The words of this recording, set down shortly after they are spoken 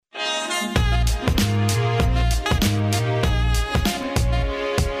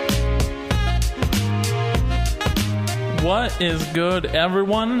What is good,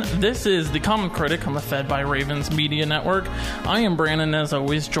 everyone? This is the Comic Critic on the Fed by Ravens Media Network. I am Brandon, as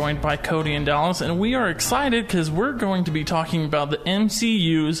always, joined by Cody and Dallas, and we are excited because we're going to be talking about the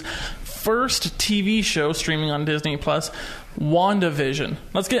MCU's first TV show streaming on Disney Plus, WandaVision.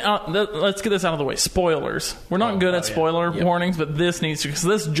 Let's get this out of the way. Spoilers. We're not good at spoiler warnings, but this needs to, because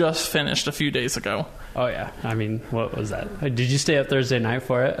this just finished a few days ago. Oh yeah, I mean, what was that? Did you stay up Thursday night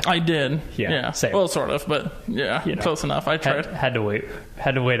for it? I did. Yeah. Same. Well, sort of, but yeah, close enough. I tried. Had to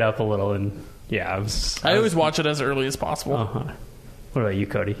wait up a little, and I always watch it as early as possible. What about you,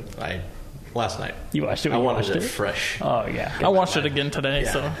 Cody? Last night. You watched it? I wanted it fresh. Oh, yeah. I watched it again today,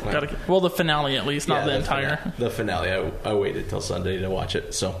 so the finale at least, not the entire. The finale. I waited till Sunday to watch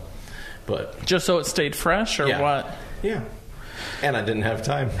it, but just so it stayed fresh, or what? Yeah. And I didn't have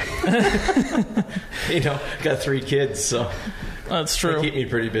time. Got 3 kids, so that's true. They keep me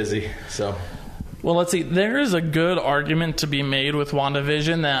pretty busy. So, well, let's see. There is a good argument to be made with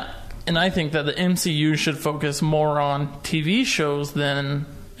WandaVision and I think that the MCU should focus more on TV shows than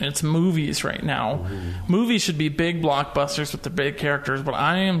its movies right now. Mm-hmm. Movies should be big blockbusters with the big characters, but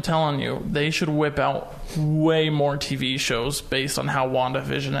I am telling you, they should whip out way more TV shows based on how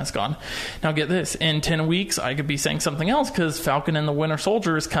WandaVision has gone. Now get this, in 10 weeks, I could be saying something else because Falcon and the Winter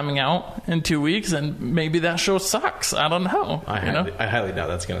Soldier is coming out in 2 weeks, and maybe that show sucks. I don't know. I highly doubt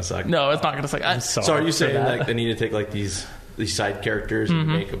that's going to suck. No, it's not going to suck. So are you saying that they need to take these side characters and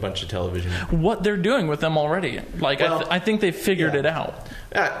make a bunch of television? What they're doing with them already. I think they've figured it out.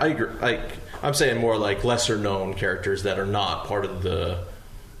 I agree. I'm saying more like lesser known characters that are not part of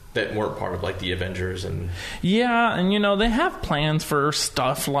that weren't part of the Avengers and they have plans for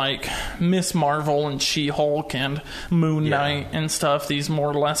stuff like Miss Marvel and She-Hulk and Moon Knight and stuff, these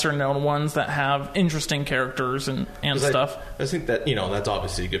more lesser known ones that have interesting characters and stuff. I think that that's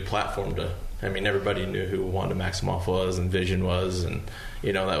obviously a good platform to. I mean, everybody knew who Wanda Maximoff was and Vision was, and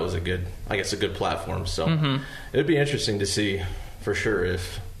that was a good platform. So it would be interesting to see for sure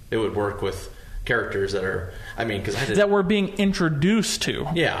if it would work with characters that are. I mean, because that we're being introduced to.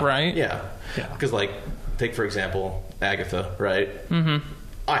 Yeah. Right. Yeah. Because take for example Agatha. Right. Mm-hmm.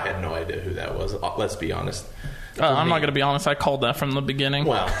 I had no idea who that was. Let's be honest. I'm not going to be honest. I called that from the beginning.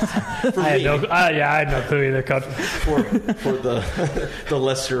 Well, I had no clue either. For the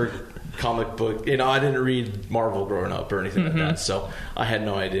lesser comic book, I didn't read Marvel growing up or anything like that, so I had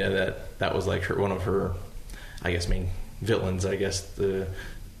no idea that was one of her, I guess, main villains. I guess it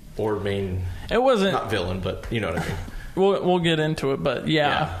wasn't not villain, but you know what I mean. We'll get into it, but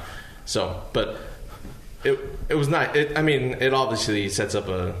yeah. So, but it was not. It obviously sets up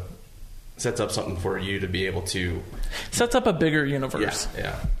something for you to be able to sets up a bigger universe.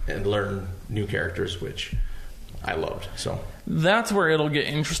 Yeah, and learn new characters, which I loved. So that's where it'll get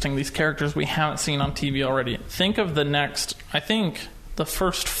interesting. These characters we haven't seen on TV already. Think of the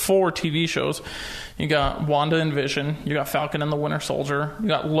first 4 TV shows. You got Wanda and Vision, you got Falcon and the Winter Soldier, you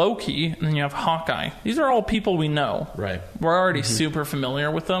got Loki, and then you have Hawkeye. These are all people we know. Right. We're already super familiar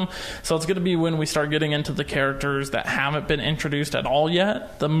with them. So it's going to be when we start getting into the characters that haven't been introduced at all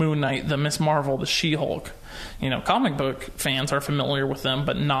yet. The Moon Knight, the Miss Marvel, the She-Hulk. Comic book fans are familiar with them,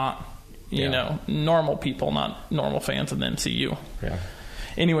 but not normal people, not normal fans of the MCU. Yeah.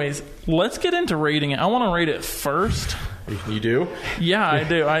 Anyways, let's get into rating it. I want to rate it first. You do? Yeah, I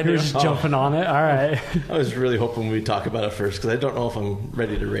do. You're just jumping on it. All right. I was really hoping we talk about it first because I don't know if I'm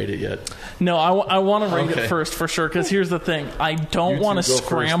ready to rate it yet. No, I want to rate it first for sure because here's the thing. I don't want to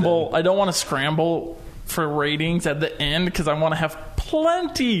scramble. I don't want to scramble for ratings at the end because I want to have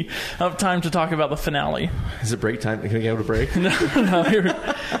plenty of time to talk about the finale. Is it break time? Can we get able to break? No.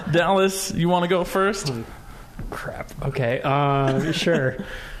 Dallas, you want to go first? Crap. Okay. Sure.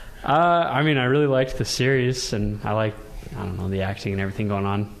 I really liked the series, and I don't know, the acting and everything going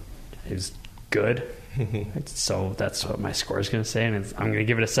on. It was good. So that's what my score is going to say, and I'm going to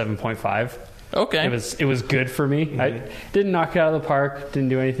give it a 7.5. Okay. It was good for me. Mm-hmm. I didn't knock it out of the park. Didn't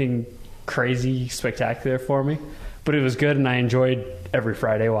do anything crazy spectacular for me, but it was good, and I enjoyed every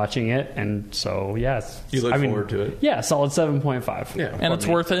Friday watching it. And so you look forward to it. Yeah, solid 7.5. Yeah, and it's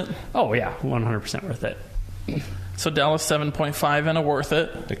worth it. Oh yeah, 100% worth it. So Dallas 7.5 and a worth it.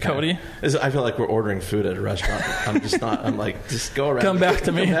 Okay. Cody, I feel like we're ordering food at a restaurant. I'm like, just go around. Come back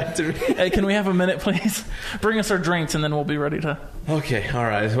to me. Hey, can we have a minute, please? Bring us our drinks, and then we'll be ready to. Okay, all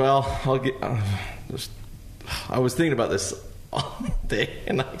right. Well, I'll get. I was thinking about this all day,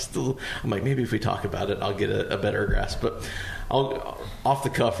 and I'm like, maybe if we talk about it, I'll get a better grasp. But off the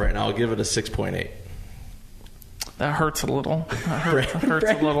cuff right now, I'll give it a 6.8. That hurts a little. That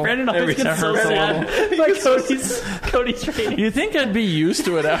hurts a little. Brandon always gets so sad. Like Cody's rating. You think I'd be used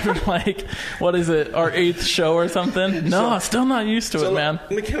to it after, like, what is it, our 8th show or something? No, still not used to it, man.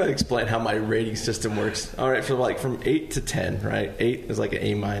 Let me kind of explain how my rating system works. All right, from 8 to 10, right? 8 is like an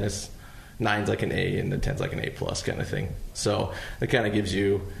A minus, 9's like an A, and then 10's like an A plus kind of thing. So it kind of gives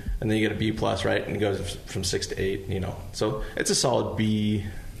you, and then you get a B plus, right? And it goes from 6 to 8, you know. So it's a solid B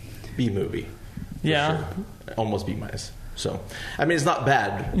movie. Yeah. Sure. Almost B minus. So, I mean, it's not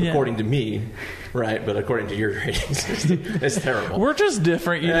bad according to me, right? But according to your ratings, it's terrible. We're just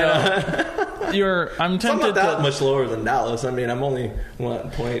different, you know. I'm tempted I'm not that to, much lower than Dallas. I mean, I'm only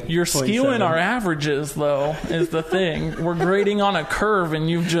point. You're skewing our averages, though, is the thing. We're grading on a curve, and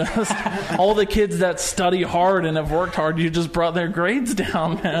you've just all the kids that study hard and have worked hard, you just brought their grades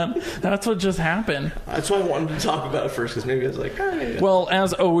down, man. That's what just happened. That's why I wanted to talk about it first, because maybe I was like, hey. Well,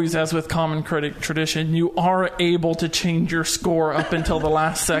 as always, as with Common Critic tradition, you are able to change your score up until the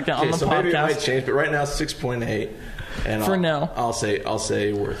last second on the so podcast. Maybe it might change, but right now it's 6.8. And for now, I'll say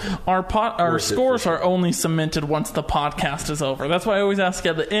worth it. Our scores are only cemented once the podcast is over. That's why I always ask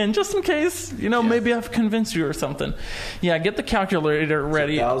at the end, just in case, you know, maybe I've convinced you or something. Yeah, get the calculator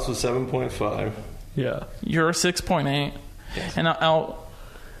ready. So Dallas was 7.5. Yeah, you're a 6.8, and I'll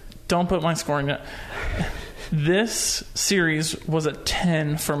don't put my score in yet. This series was a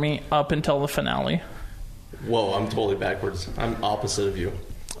 10 for me up until the finale. Whoa, I'm totally backwards. I'm opposite of you.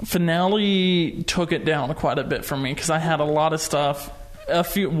 Finale took it down quite a bit for me because I had a lot of stuff.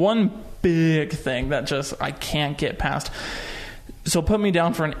 One big thing that just I can't get past. So put me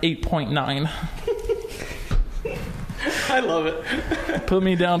down for an 8.9. I love it. Put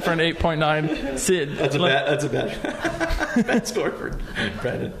me down for an 8.9. Sid. That's a bad score for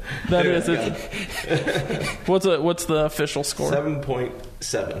Brandon. That is. What's the official score?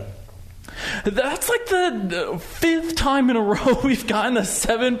 7.7. That's like the 5th time in a row we've gotten a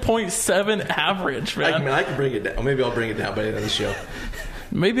 7.7 average, man. I can bring it down. Maybe I'll bring it down by the end of the show.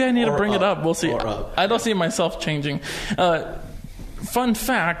 Maybe I need to bring it up. We'll see. Or up. I don't see myself changing. Fun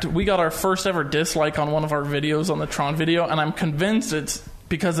fact, we got our first ever dislike on one of our videos on the Tron video, and I'm convinced it's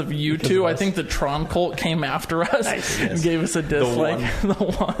because of you two. I think the Tron cult came after us and gave us a dislike. The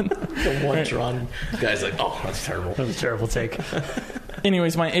one Tron guy's like, oh, that's terrible. That was a terrible take.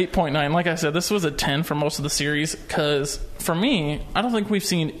 Anyways, my 8.9, like I said, this was a 10 for most of the series because for me, I don't think we've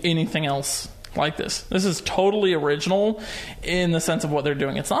seen anything else like this. This is totally original in the sense of what they're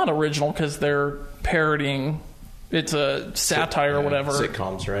doing. It's not original because they're parodying. It's a satire or whatever.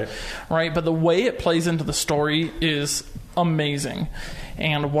 Sitcoms, right? Right, but the way it plays into the story is amazing.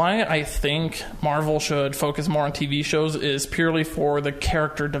 And why I think Marvel should focus more on TV shows is purely for the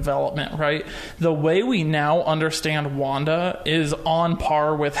character development, right? The way we now understand Wanda is on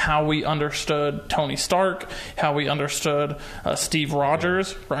par with how we understood Tony Stark, how we understood Steve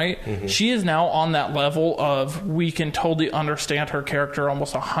Rogers, right? Mm-hmm. She is now on that level of we can totally understand her character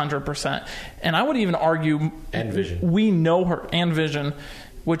almost 100%. And I would even argue... And Vision. We know her. And Vision.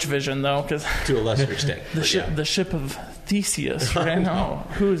 Which Vision, though? Cause to a lesser extent. The ship of Theseus, right? No,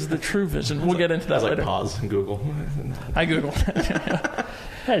 who's the true Vision? We'll get into that later. Pause and Google. I Googled.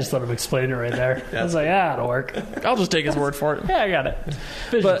 I just let him explain it right there. I was like, it'll work. I'll just take his word for it. Yeah, I got it.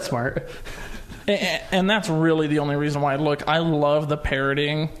 Vision's smart. And that's really the only reason why I love the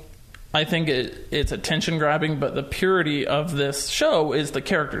parodying. I think it's attention grabbing, but the purity of this show is the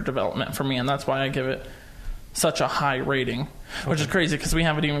character development for me, and that's why I give it such a high rating. Which is crazy because we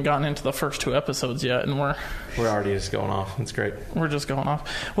haven't even gotten into the first 2 episodes yet, and we're already just going off. It's great. We're just going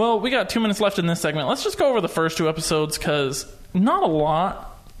off. Well, we got 2 minutes left in this segment. Let's just go over the first 2 episodes because not a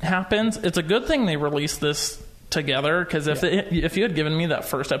lot happens. It's a good thing they released this together because if you had given me that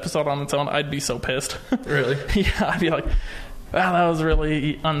first episode on its own, I'd be so pissed. Really? Yeah, I'd be like, wow, that was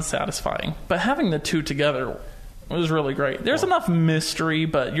really unsatisfying. But having the 2 together was really great. There's enough mystery,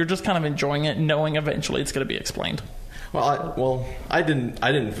 but you're just kind of enjoying it, knowing eventually it's going to be explained. I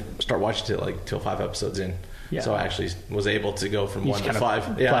didn't start watching it till 5 episodes in, so I actually was able to go from 1 to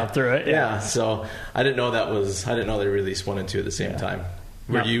 5. Plow through it. Yeah, so I didn't know they released 1 and 2 at the same time.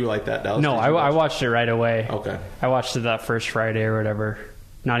 Were you like that, Dallas? No, I watched it right away. Okay, I watched it that first Friday or whatever.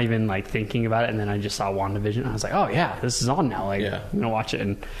 Not even like thinking about it, and then I just saw WandaVision. I was like, oh yeah, this is on now. I'm gonna watch it.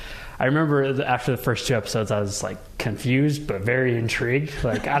 And I remember after the first 2 episodes, I was like confused but very intrigued.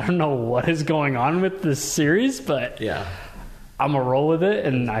 Like, I don't know what is going on with this series, but I'm gonna roll with it,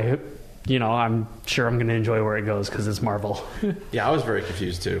 and I'm sure I'm gonna enjoy where it goes because it's Marvel. Yeah, I was very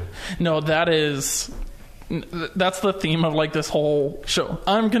confused too. No, that is That's the theme of like this whole show.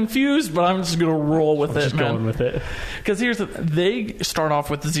 I'm confused, but I'm just gonna roll with it, man. Going with it. Because they start off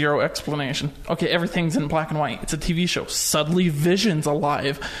with zero explanation. Okay, everything's in black and white. It's a TV show. Suddenly, Vision's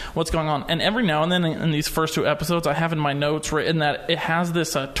alive. What's going on? And every now and then in these first 2 episodes, I have in my notes written that it has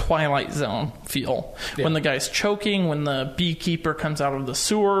this Twilight Zone feel. Yeah. When the guy's choking, when the beekeeper comes out of the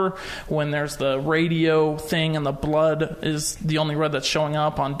sewer, when there's the radio thing and the blood is the only red that's showing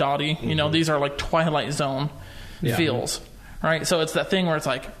up on Dottie. You know, these are like Twilight Zone feels, right? So it's that thing where it's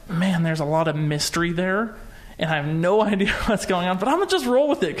like, man, there's a lot of mystery there, and I have no idea what's going on, but I'm gonna just roll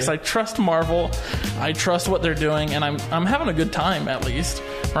with it because I trust Marvel, I trust what they're doing, and I'm having a good time at least,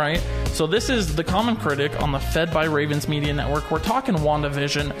 right? So this is The Common Critic on the Fed by Ravens Media Network. We're talking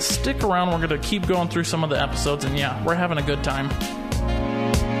WandaVision. Stick around. We're gonna keep going through some of the episodes, and yeah, we're having a good time.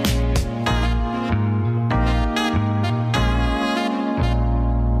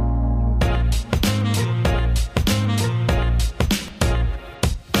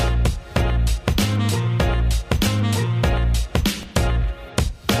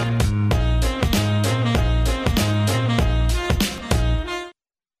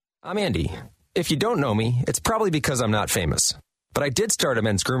 I'm Andy. If you don't know me, it's probably because I'm not famous. But I did start a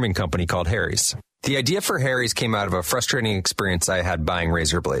men's grooming company called Harry's. The idea for Harry's came out of a frustrating experience I had buying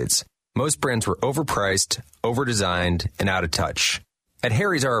razor blades. Most brands were overpriced, overdesigned, and out of touch. At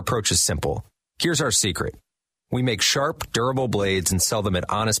Harry's, our approach is simple. Here's our secret. We make sharp, durable blades and sell them at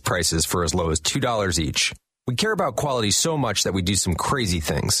honest prices for as low as $2 each. We care about quality so much that we do some crazy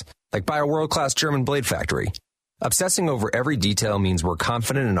things, like buy a world-class German blade factory. Obsessing over every detail means we're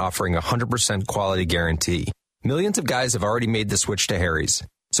confident in offering a 100% quality guarantee. Millions of guys have already made the switch to Harry's,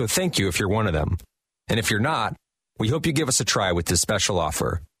 so thank you if you're one of them. And if you're not, we hope you give us a try with this special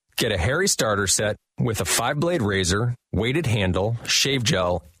offer. Get a Harry starter set with a 5-blade razor, weighted handle, shave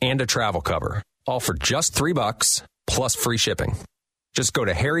gel, and a travel cover, all for just $3 plus free shipping. Just go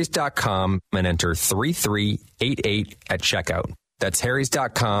to harrys.com and enter 3388 at checkout. That's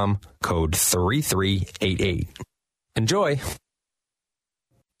harrys.com, code 3388. Enjoy.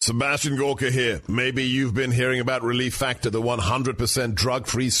 Sebastian Gorka here. Maybe you've been hearing about Relief Factor, the 100%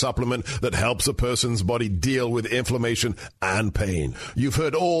 drug-free supplement that helps a person's body deal with inflammation and pain. You've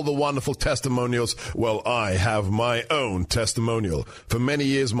heard all the wonderful testimonials. Well, I have my own testimonial. For many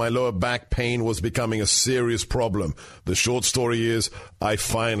years, my lower back pain was becoming a serious problem. The short story is, I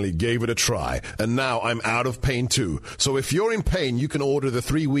finally gave it a try, and now I'm out of pain too. So if you're in pain, you can order the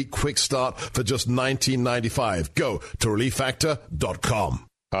 3-week quick start for just $19.95. Go to relieffactor.com.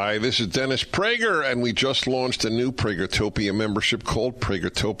 Hi, this is Dennis Prager, and we just launched a new Pragertopia membership called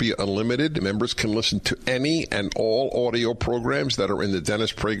Pragertopia Unlimited. Members can listen to any and all audio programs that are in the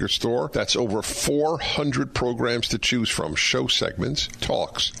Dennis Prager store. That's over 400 programs to choose from. Show segments,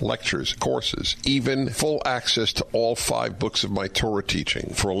 talks, lectures, courses, even full access to all 5 books of my Torah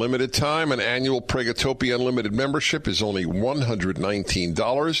teaching. For a limited time, an annual Pragertopia Unlimited membership is only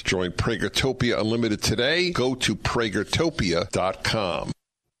 $119. Join Pragertopia Unlimited today. Go to Pragertopia.com.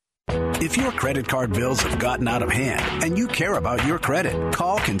 If your credit card bills have gotten out of hand and you care about your credit,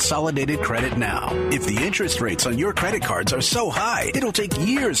 call Consolidated Credit now. If the interest rates on your credit cards are so high, it'll take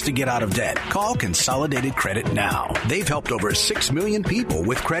years to get out of debt. Call Consolidated Credit now. They've helped over 6 million people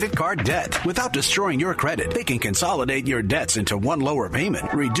with credit card debt. Without destroying your credit, they can consolidate your debts into one lower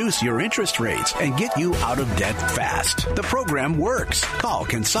payment, reduce your interest rates, and get you out of debt fast. The program works. Call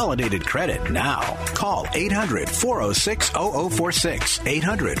Consolidated Credit now. Call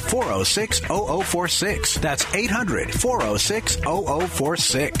 800-406-0046. 800-406-0046. That's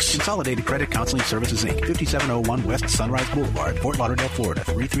 800-406-0046. Consolidated Credit Counseling Services, Inc., 5701 West Sunrise Boulevard, Fort Lauderdale, Florida,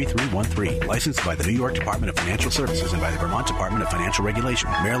 33313. Licensed by the New York Department of Financial Services and by the Vermont Department of Financial Regulation.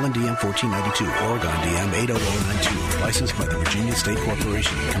 Maryland DM 1492, Oregon DM 80092. Licensed by the Virginia State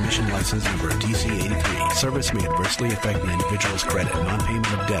Corporation. Commission license number DC 83. Service may adversely affect an individual's credit.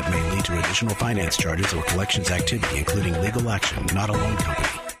 Non-payment of debt may lead to additional finance charges or collections activity, including legal action, not a loan company.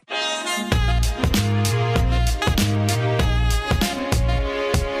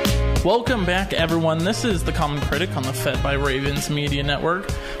 Welcome back, everyone. This is The Common Critic on the Fed by Ravens Media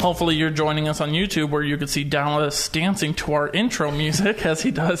Network. Hopefully you're joining us on YouTube, where you can see Dallas dancing to our intro music, as he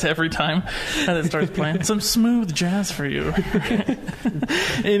does every time that it starts playing. Some smooth jazz for you.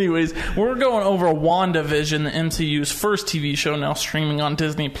 Anyways, we're going over WandaVision, the MCU's first TV show, now streaming on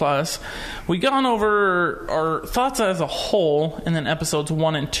Disney+. We gone over our thoughts as a whole, and then episodes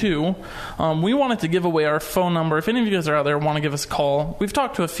 1 and 2. We wanted to give away our phone number. If any of you guys are out there want to give us a call, we've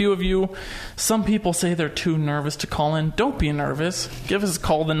talked to a few of you you. Some people say they're too nervous to call in. Don't be nervous. Give us a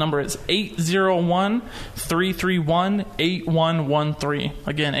call. The number is 801-331-8113.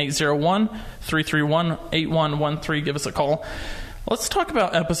 Again, 801-331-8113. Give us a call. Let's talk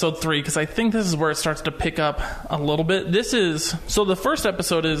about episode 3, because I think this is where it starts to pick up a little bit. So the first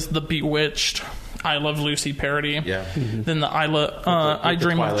episode is the Bewitched I Love Lucy parody. Yeah. Then the I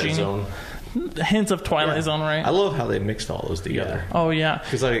Dream of Jeannie. Zone. Hints of Twilight Zone, right? I love how they mixed all those together. Oh yeah,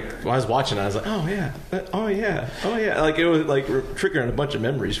 because when I was watching, I was like, oh yeah, like it was like triggering a bunch of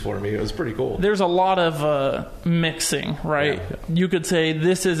memories for me. It was pretty cool. There's a lot of mixing, right? Yeah. You could say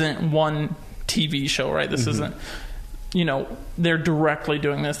this isn't one TV show, right? This isn't. They're directly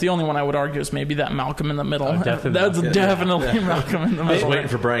doing this. The only one I would argue is maybe that Malcolm in the Middle. Oh, definitely. That's definitely Malcolm in the Middle. I was waiting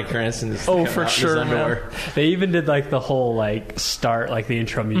for Bryan Cranston to come for sure, man. They even did like the whole like start, like the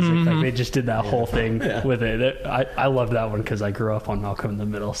intro music. Like they just did that whole thing with it. I love that one because I grew up on Malcolm in the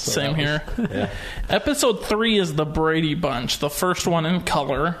Middle. So same here. Episode 3 is the Brady Bunch, the first one in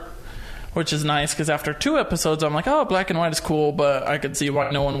color, which is nice because after 2 episodes, I'm like, oh, black and white is cool, but I could see why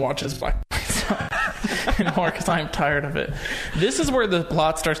no one watches black and white anymore because I'm tired of it. This is where the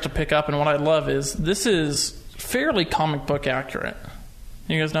plot starts to pick up, and what I love is this is fairly comic book accurate.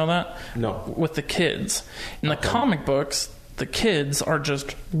 You guys know that? No. With the kids. In the comic books, the kids are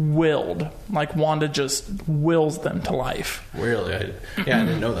just willed. Like Wanda just wills them to life. Really? I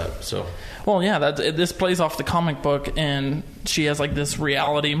didn't know that. So. Well, yeah, this plays off the comic book, and she has like this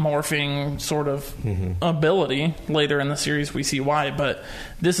reality morphing sort of ability. Later in the series, we see why, but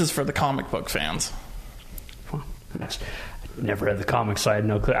this is for the comic book fans. I never read the comics, so I had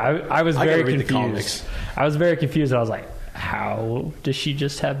no clue. I was very confused. I was very confused. I was like, how does she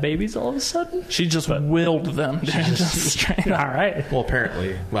just have babies all of a sudden? She just willed them. Just straight up. All right. Well,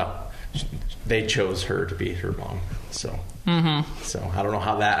 apparently, they chose her to be her mom. So, so I don't know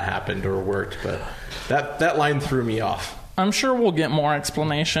how that happened or worked, but that line threw me off. I'm sure we'll get more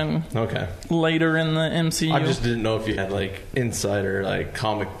explanation. Later in the MCU. I just didn't know if you had like insider, like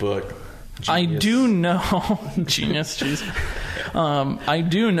comic book. Genius. I do know, genius. Jeez. I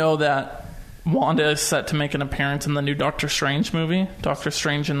do know that Wanda is set to make an appearance in the new Doctor Strange movie, Doctor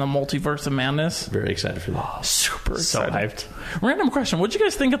Strange in the Multiverse of Madness. Very excited for that. Oh, super excited. So hyped. Random question: what did you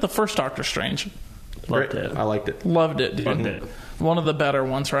guys think of the first Doctor Strange? Loved it. I liked it. Loved it, dude. Loved it. One of the better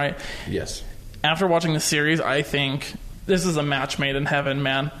ones, right? Yes. After watching the series, I think this is a match made in heaven,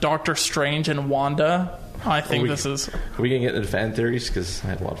 man. Doctor Strange and Wanda. I think this is... Are we going to get into fan theories? Because I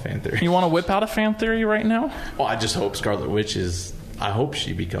have a lot of fan theories. You want to whip out a fan theory right now? Well, I just hope Scarlet Witch I hope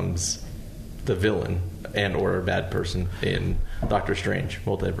she becomes the villain and or a bad person in Doctor Strange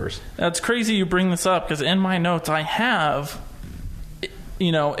Multiverse. That's crazy you bring this up, because in my notes I have...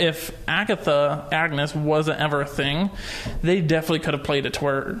 if Agnes wasn't ever a thing, they definitely could have played it to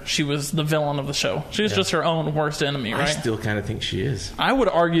where she was the villain of the show. She was just her own worst enemy, right? I still kind of think she is. I would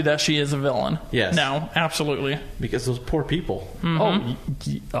argue that she is a villain. Yes. No, absolutely. Because those poor people. Oh,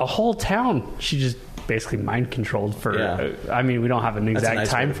 a whole town. She just basically mind controlled for... I mean, we don't have an exact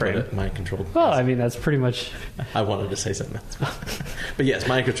time frame. Mind controlled. Well, I mean, that's pretty much... I wanted to say something else. But yes,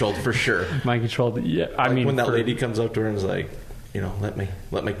 mind controlled for sure. Mind controlled, yeah. I mean... When that lady comes up to her and is like... let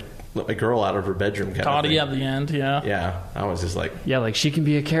my girl out of her bedroom. Toddy at the end, yeah. Yeah, I was just like... Yeah, like, she can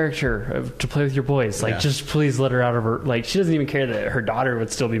be a character to play with your boys. Like, just please let her out of her... Like, she doesn't even care that her daughter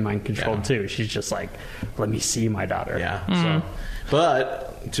would still be mind-controlled, too. She's just like, let me see my daughter. Yeah. So,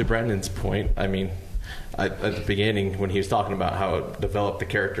 but, to Brendan's point, I mean... at the beginning, when he was talking about how it developed the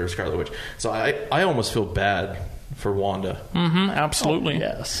character of Scarlet Witch, so I almost feel bad for Wanda. Absolutely. Oh,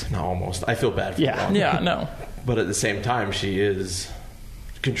 yes. No, almost. I feel bad for Wanda. Yeah, no. But at the same time, she is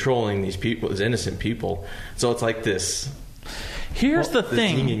controlling these people, these innocent people. So it's like this. Here's the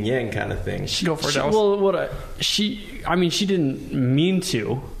thing. Yin and yang kind of thing. Go for it, Dallas. Well, she didn't mean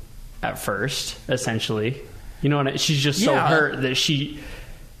to at first, essentially. You know, she's just so hurt that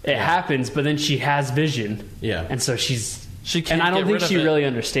it happens, but then she has vision. Yeah. And so she can't. And I don't think she really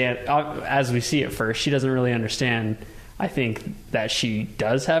understands, as we see at first, she doesn't really understand, I think, that she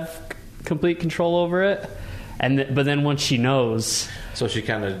does have complete control over it. But then once she knows... So she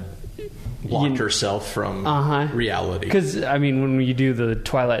kind of blocked herself from reality. Because, I mean, when you do the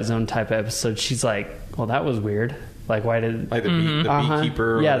Twilight Zone type of episode, she's like, well, that was weird. Like, why did... Like the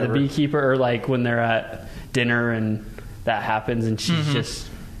beekeeper or whatever. The beekeeper, or like when they're at dinner and that happens and she's just...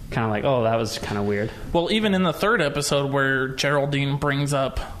 kind of like, oh, that was kind of weird. Well, even in the third episode where Geraldine brings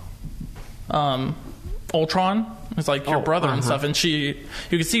up Ultron, it's like your brother and stuff, and you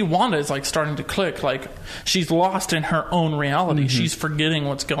can see Wanda is like starting to click, like she's lost in her own reality. She's forgetting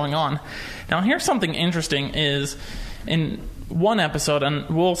what's going on. Now, here's something interesting is, and one episode, and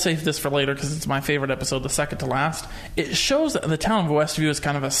we'll save this for later because it's my favorite episode, the second to last, it shows that the town of Westview is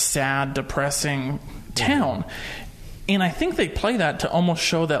kind of a sad, depressing town. And I think they play that to almost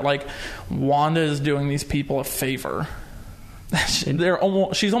show that, like, Wanda is doing these people a favor.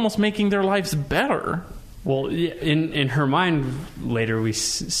 She's almost making their lives better. Well, in her mind, later we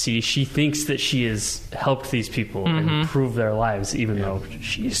see she thinks that she has helped these people and improved their lives, even though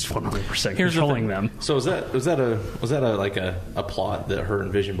she's 100% controlling them. So was that a plot that her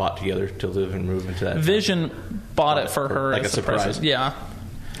and Vision bought together to live and move into that? Vision bought it for her, like as a surprise. Present. Yeah.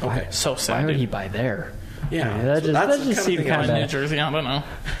 Okay. So sad. Why would dude. he buy there? Yeah, I mean, that just seemed kind New of Jersey? I don't know.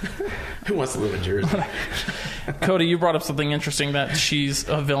 Who wants to live in Jersey? Cody, you brought up something interesting, that she's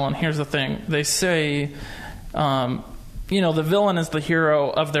a villain. Here's the thing. They say, the villain is the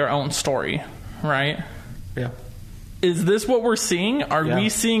hero of their own story, right? Yeah. Is this what we're seeing? Are Yeah. we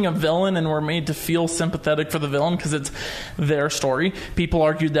seeing a villain and we're made to feel sympathetic for the villain because it's their story? People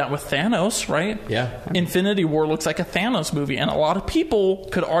argued that with Thanos, right? Yeah. Infinity War looks like a Thanos movie, and a lot of people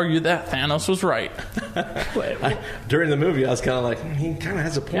could argue that Thanos was right. During the movie, I was kind of like, he kind of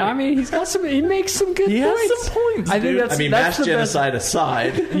has a point. Yeah, I mean, he makes some good He has points. some points, I think dude. that's mass the genocide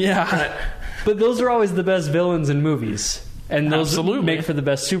aside. Yeah. But those are always the best villains in movies. And those Absolutely. make for the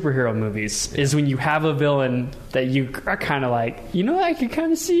best superhero movies, is when you have a villain that you are kind of like, I can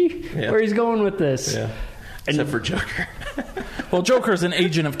kind of see where he's going with this. Yeah. Except for Joker. Well, Joker's an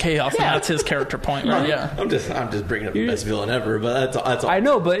agent of chaos, and that's his character point, right? Yeah. I'm just bringing up the best villain ever, but that's all. I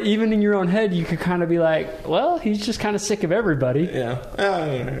know, but even in your own head, you could kind of be like, well, he's just kind of sick of everybody.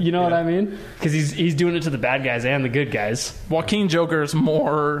 Yeah. You know what I mean? Because he's doing it to the bad guys and the good guys. Joaquin Joker's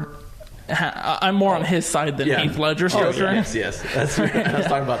more... I'm more on his side than Heath Ledger's Joker. Yes. That's right. I was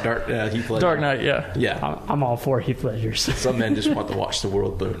talking about Heath Ledger. Dark Knight, yeah. Yeah. I'm all for Heath Ledger's. Some men just want to watch the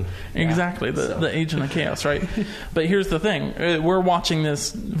world burn. Exactly, the agent of chaos, right? But here's the thing. We're watching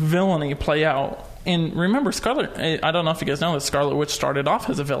this villainy play out. And remember, I don't know if you guys know this, Scarlet Witch started off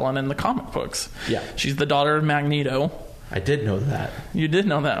as a villain in the comic books. Yeah. She's the daughter of Magneto. I did know that. You did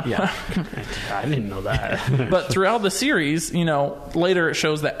know that? Yeah. I didn't know that. But throughout the series, later it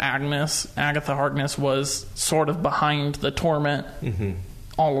shows that Agatha Harkness, was sort of behind the torment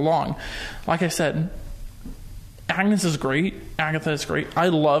all along. Like I said, Agnes is great. Agatha is great. I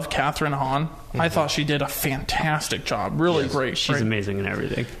love Catherine Hahn. I thought she did a fantastic job. Really great. She's right? amazing in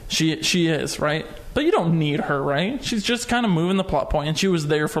everything. She is, right? But you don't need her, right? She's just kind of moving the plot point, and she was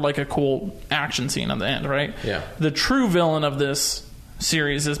there for like a cool action scene at the end, right? Yeah. The true villain of this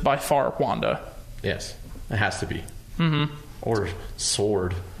series is by far Wanda. Yes. It has to be. Mm-hmm. Or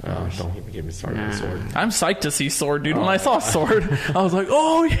Sword. Don't even get me started on Sword. I'm psyched to see Sword, dude. When I saw Sword, I was like,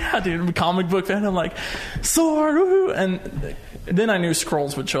 oh, yeah, dude. I'm a comic book fan. I'm like, Sword, woohoo. And then I knew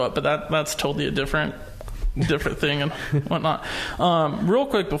Skrulls would show up, but that's totally a different thing and whatnot. Real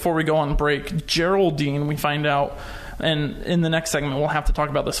quick, before we go on break, Geraldine, we find out, and in the next segment, we'll have to talk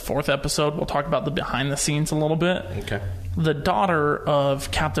about this fourth episode. We'll talk about the behind the scenes a little bit. Okay. The daughter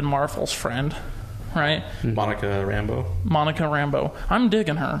of Captain Marvel's friend, right? Monica Rambeau. I'm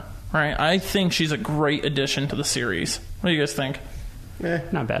digging her, right? I think she's a great addition to the series. What do you guys think?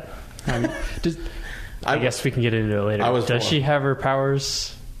 Not bad. I guess we can get into it later. Does she have her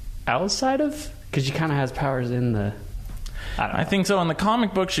powers outside of? Because she kind of has powers in the... I think so. In the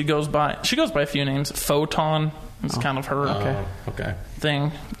comic book, she goes by a few names. Photon is kind of her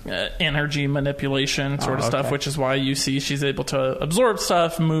thing. Energy manipulation sort of stuff, which is why you see she's able to absorb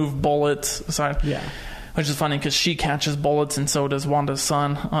stuff, move bullets aside. Yeah. Which is funny because she catches bullets and so does Wanda's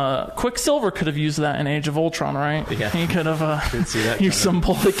son. Quicksilver could have used that in Age of Ultron, right? Yeah. He could have used some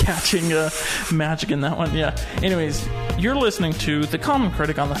bullet catching magic in that one. Yeah. Anyways, you're listening to The Common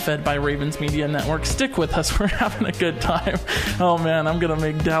Critic on the Fed by Ravens Media Network. Stick with us. We're having a good time. Oh, man, I'm going to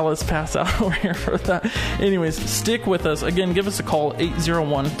make Dallas pass out over here for that. Anyways, stick with us. Again, give us a call,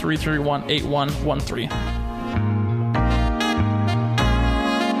 801-331-8113.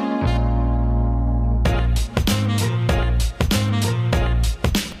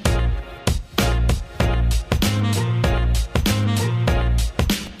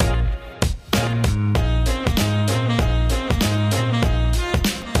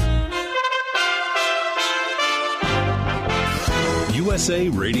 USA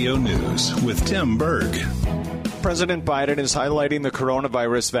Radio News with Tim Berg. President Biden is highlighting the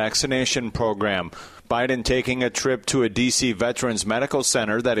coronavirus vaccination program. Biden taking a trip to a D.C. Veterans Medical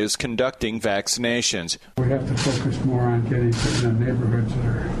Center that is conducting vaccinations. We have to focus more on getting to the neighborhoods that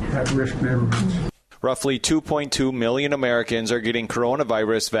are at-risk neighborhoods. Roughly 2.2 million Americans are getting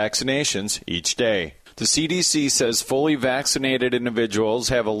coronavirus vaccinations each day. The CDC says fully vaccinated individuals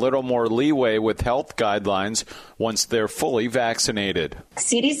have a little more leeway with health guidelines once they're fully vaccinated.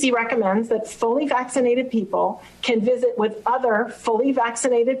 CDC recommends that fully vaccinated people can visit with other fully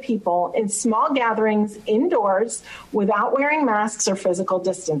vaccinated people in small gatherings indoors without wearing masks or physical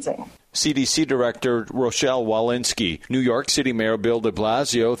distancing. CDC Director Rochelle Walensky. New York City Mayor Bill de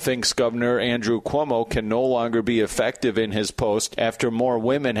Blasio thinks Governor Andrew Cuomo can no longer be effective in his post after more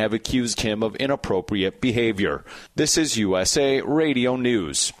women have accused him of inappropriate behavior. This is USA Radio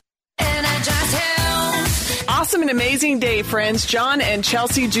News. Awesome and amazing day, friends. John and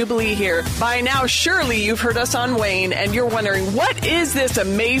Chelsea Jubilee here. By now, surely you've heard us on Wayne, and you're wondering, what is this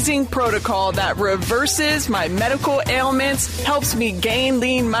amazing protocol that reverses my medical ailments, helps me gain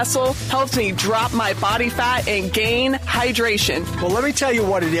lean muscle, helps me drop my body fat, and gain hydration? Well, let me tell you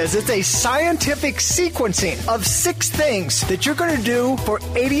what it is. It's a scientific sequencing of 6 things that you're going to do for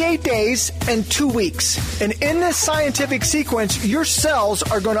 88 days and 2 weeks. And in this scientific sequence, your cells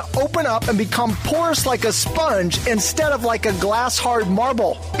are going to open up and become porous like a sponge instead of like a glass-hard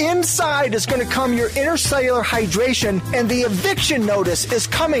marble. Inside is going to come your intercellular hydration, and the eviction notice is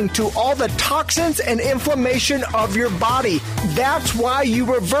coming to all the toxins and inflammation of your body. That's why you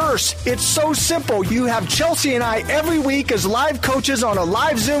reverse. It's so simple. You have Chelsea and I every week as live coaches on a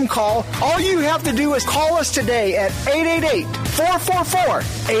live Zoom call. All you have to do is call us today at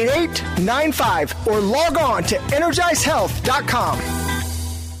 888-444-8895 or log on to energizehealth.com.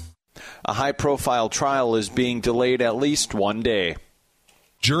 A high-profile trial is being delayed at least 1 day.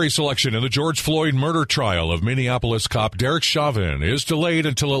 Jury selection in the George Floyd murder trial of Minneapolis cop Derek Chauvin is delayed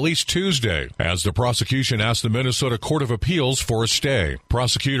until at least Tuesday, as the prosecution asked the Minnesota Court of Appeals for a stay.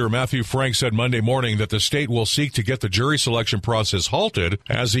 Prosecutor Matthew Frank said Monday morning that the state will seek to get the jury selection process halted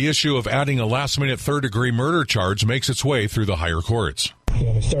as the issue of adding a last-minute third-degree murder charge makes its way through the higher courts.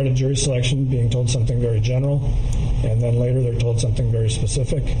 We started jury selection being told something very general, and then later they're told something very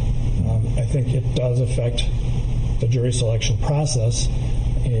specific. I think it does affect the jury selection process,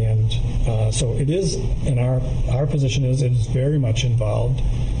 and so it is, and our position is it is very much involved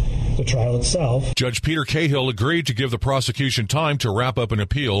the trial itself. Judge Peter Cahill agreed to give the prosecution time to wrap up an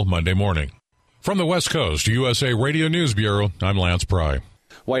appeal Monday morning. From the West Coast, USA Radio News Bureau, I'm Lance Pry.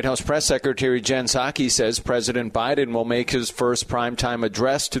 White House Press Secretary Jen Psaki says President Biden will make his first primetime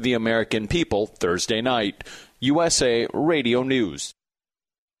address to the American people Thursday night. USA Radio News.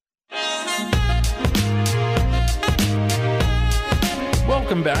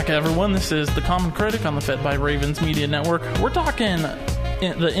 Welcome back, everyone. This is The Common Critic on the Fed by Ravens Media Network. We're talking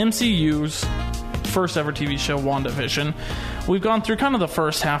the MCU's first ever TV show, WandaVision. We've gone through kind of the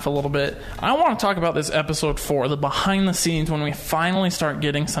first half a little bit. I want to talk about this episode 4, the behind the scenes, when we finally start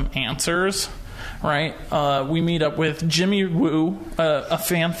getting some answers, right? We meet up with Jimmy Woo, a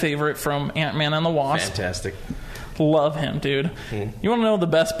fan favorite from Ant-Man and the Wasp. Fantastic. Love him, dude. You want to know the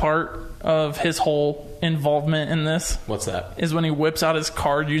best part of his whole involvement in this? What's that? Is when he whips out his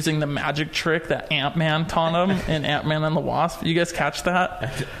card using the magic trick that Ant-Man taught him in Ant-Man and the Wasp. You guys catch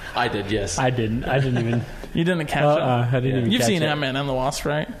that? I did, yes. I didn't even. You didn't catch it? I didn't even You've catch seen it. Ant-Man and the Wasp,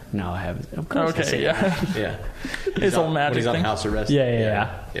 right? No, I haven't. Of course Okay, yeah. Yeah. His whole magic when he's on thing. house arrest.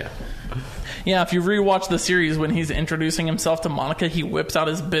 Yeah. Yeah, if you rewatch the series, when he's introducing himself to Monica, he whips out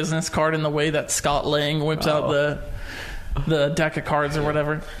his business card in the way that Scott Lang whips out the deck of cards or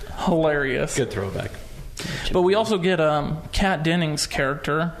whatever. Hilarious. Good throwback. But we also get Kat Dennings'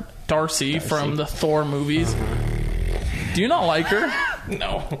 character, Darcy, from the Thor movies. Do you not like her?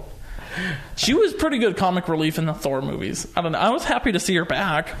 No. She was pretty good comic relief in the Thor movies. I don't know. I was happy to see her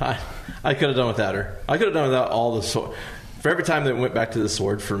back. I could have done without her. I could have done without all the sword. For every time that went back to the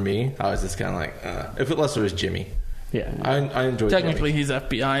sword for me, I was just kind of like, unless it was Jimmy. Yeah. I enjoyed Technically, Jimmy. he's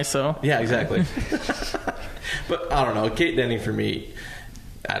FBI, so. Yeah, exactly. But I don't know. Kate Denning, for me,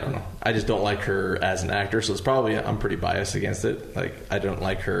 I don't know. I just don't like her as an actor, so it's probably, I'm pretty biased against it. Like, I don't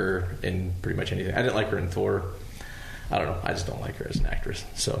like her in pretty much anything. I didn't like her in Thor. I don't know. I just don't like her as an actress.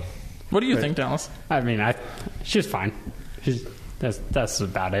 So, what do you think, Dallas? I mean, she was fine. That's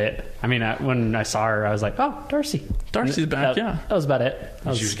about it. I mean, when I saw her, I was like, "Oh, Darcy." Darcy's back. Yeah, that was about it.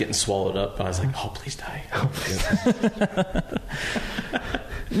 She was getting swallowed up. I was like, "Oh, please die."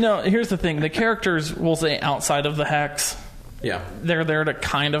 No, here's the thing: the characters, we'll say, outside of the Hex, they're there to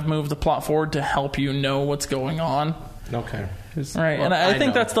kind of move the plot forward to help you know what's going on. Okay, right, well, and I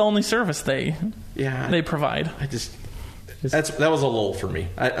think that's the only service they provide. That was a lull for me.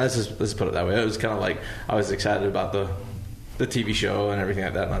 Let's put it that way. It was kind of like I was excited about the TV show and everything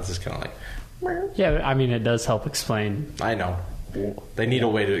like that, and I was just kind of like, yeah. I mean, it does help explain. I know they need a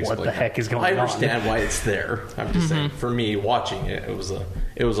way to explain what the heck is going on. I understand why it's there. I'm just saying, for me, watching it, it was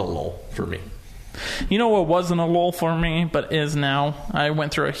a lull for me. You know what wasn't a lull for me, but is now? I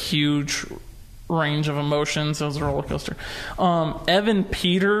went through a huge range of emotions. It was a roller coaster. Evan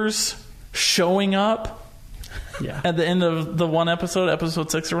Peters showing up at the end of the one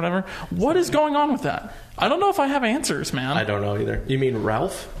episode 6 or whatever. What is going on with that? I don't know if I have answers, man. I don't know either. You mean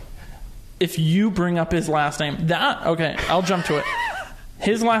Ralph? If you bring up his last name, okay, I'll jump to it.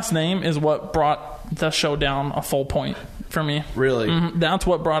 His last name is what brought the show down a full point for me. Really? Mm-hmm. That's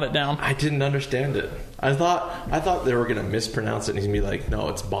what brought it down. I didn't understand it. I thought they were going to mispronounce it and he's going to be like, no,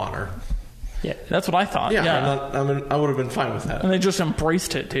 it's Bonner. Yeah, that's what I thought. Yeah. I would have been fine with that. And they just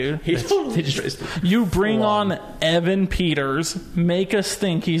embraced it, dude. He totally embraced it. You bring on Evan Peters, make us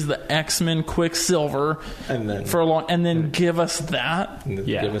think he's the X-Men Quicksilver, and then give us that.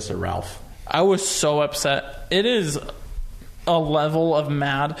 Give us a Ralph. I was so upset. It is a level of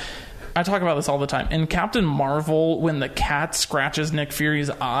mad. I talk about this all the time. In Captain Marvel, when the cat scratches Nick Fury's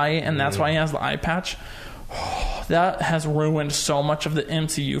eye, and that's why he has the eye patch, that has ruined so much of the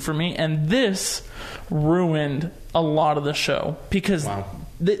MCU for me. And this ruined a lot of the show. Because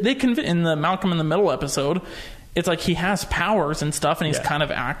they in the Malcolm in the Middle episode, it's like he has powers and stuff, and he's kind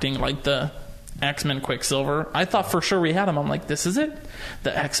of acting like the X-Men Quicksilver. I thought for sure we had him. I'm like, this is it.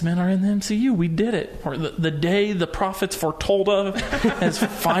 The X-Men are in the MCU. We did it. Or the day the prophets foretold of has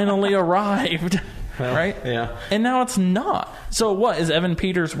finally arrived. Well, right? Yeah. And now it's not. So what? Is Evan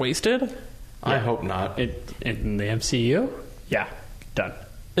Peters wasted? I hope not. In the MCU? Yeah. Done.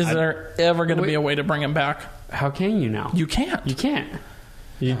 Is there ever going to be a way to bring him back? How can you now? You can't. You can't.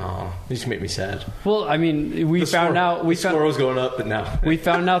 Oh, you just make me sad. Well, I mean, we found out... The score was going up, but now... We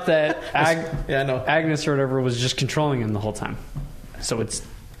found out that Agnes or whatever was just controlling him the whole time. So it's...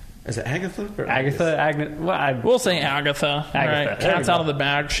 Is it Agatha? Or Agnes? Well, we'll say Agatha. Agatha. Right. Cat's out of the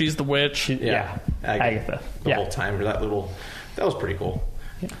bag. She's the witch. Agatha. The whole time. That was pretty cool.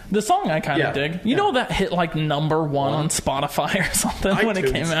 The song I kind of dig. You know that hit like number 1 on Spotify or something when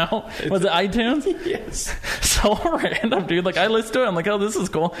it came out? Was it iTunes? Yes. So random, dude. Like I listened to it. I'm like, oh, this is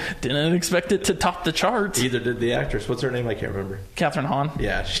cool. Didn't expect it to top the charts. Either did the actress. What's her name? I can't remember. Catherine Hahn.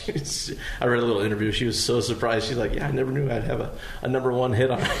 Yeah. I read a little interview. She was so surprised. She's like, yeah, I never knew I'd have a number 1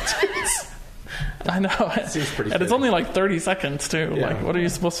 hit on iTunes. I know. It seems pretty and it's only like 30 seconds too. Yeah. Like, what are you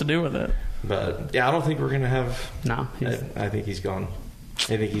supposed to do with it? But yeah, I don't think we're gonna have. No. I think he's gone.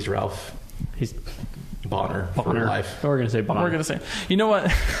 I think he's Ralph. He's Bonner for life. We're going to say Bonner. We're going to say. You know what?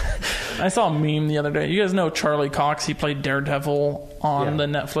 I saw a meme the other day. You guys know Charlie Cox? He played Daredevil on the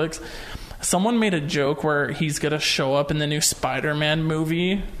Netflix. Someone made a joke where he's going to show up in the new Spider-Man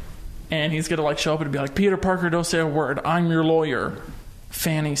movie, and he's going to like show up and be like, Peter Parker, don't say a word. I'm your lawyer.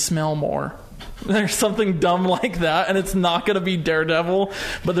 Fanny Smellmore. There's something dumb like that, and it's not going to be Daredevil,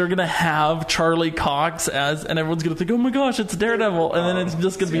 but they're going to have Charlie Cox as, and everyone's going to think, oh my gosh, it's Daredevil, and then it's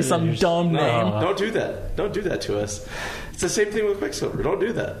just going to be some dumb name. Don't do that. Don't do that to us. It's the same thing with Quicksilver. Don't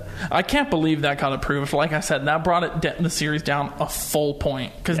do that. I can't believe that got approved. Like I said, that brought the series down a full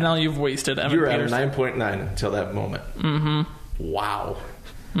point, because now you've wasted Evan Peters. You were at a 9.9 until that moment. Mm-hmm. Wow.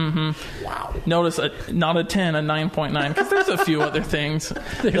 Mm-hmm. Wow. Notice not a 10, a 9.9, because there's a few other things.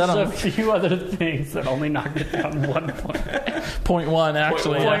 There's a few other things that only knocked it down 1 point. 0.1,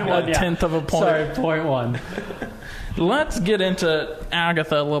 actually. 0.1, a tenth of a point. Sorry, 0.1. Let's get into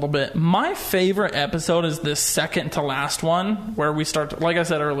Agatha a little bit. My favorite episode is the second to last one, where we start, like I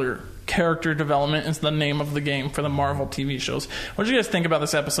said earlier, character development is the name of the game for the Marvel TV shows. What did you guys think about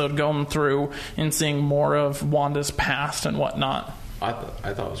this episode, going through and seeing more of Wanda's past and whatnot? I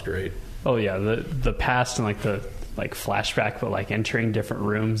thought it was great. Oh yeah, the past and like the flashback, but like entering different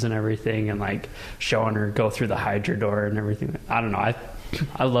rooms and everything, and like showing her go through the Hydra door and everything. I don't know.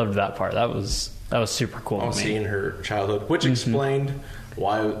 I loved that part. That was super cool. Seeing her childhood, which explained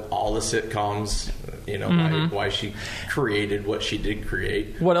why all the sitcoms, why she created what she did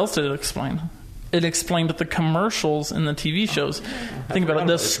create. What else did it explain? It explained the commercials in the TV shows. Think about it.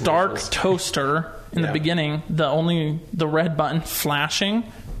 The Stark toaster in the beginning, the red button flashing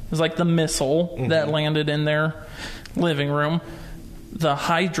is like the missile that landed in their living room. The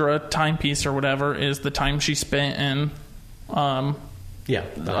Hydra timepiece or whatever is the time she spent in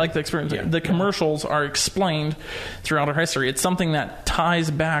like the experience. Yeah. The commercials are explained throughout her history. It's something that ties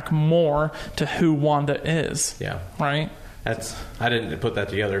back more to who Wanda is. Yeah. Right? I didn't put that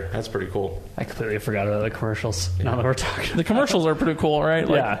together. That's pretty cool. I completely forgot about the commercials. Now that we're talking, the commercials are pretty cool, right?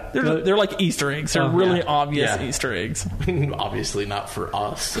 Like, they're like Easter eggs. They're really obvious Easter eggs. Obviously not for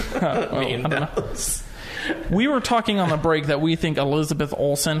us. I don't know. We were talking on the break that we think Elizabeth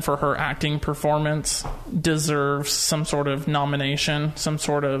Olsen, for her acting performance, deserves some sort of nomination, some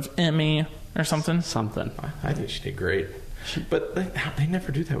sort of Emmy or something. Something. I think she did great. But they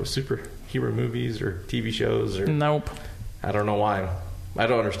never do that with superhero movies or TV shows? Or Nope. I don't know why. I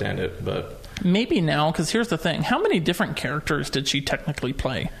don't understand it, but maybe now, because here's the thing: how many different characters did she technically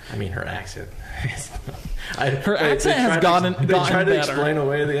play? I mean, her accent. Her accent has gotten They try to better. explain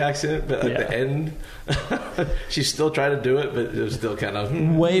away the accent, but at the end, she still tried to do it, but it was still kind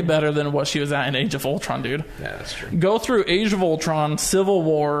of way better than what she was at in Age of Ultron, dude. Yeah, that's true. Go through Age of Ultron, Civil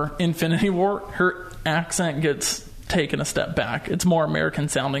War, Infinity War. Her accent gets taken a step back. It's more American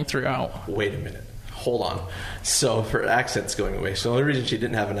sounding throughout. Wait a minute. Hold on. So her accent's going away. So the only reason she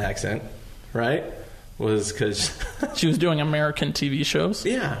didn't have an accent, right, was because she was doing American TV shows.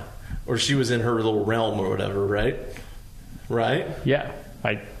 Yeah. Or she was in her little realm or whatever, right? Right? Yeah.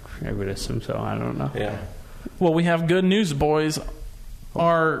 I would assume so. I don't know. Yeah. Well, we have good news, boys.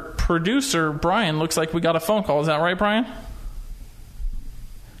 Our producer, Brian, looks like we got a phone call. Is that right, Brian?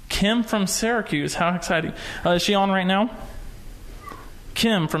 Kim from Syracuse. How exciting. Is she on right now?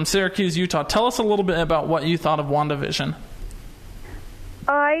 Kim from Syracuse, Utah. Tell us a little bit about what you thought of WandaVision.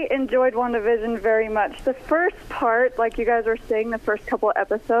 I enjoyed WandaVision very much. The first part, like you guys were saying, the first couple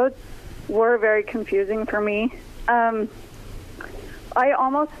episodes were very confusing for me.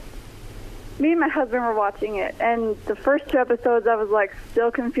 Me and my husband were watching it, and the first 2 episodes I was like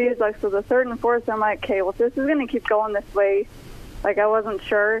still confused. Like, so the third and fourth, I'm like, okay, well, if this is going to keep going this way, like I wasn't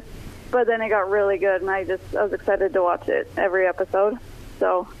sure. But then it got really good, and I was excited to watch it every episode.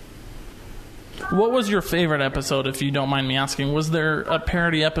 So. What was your favorite episode, if you don't mind me asking? Was there a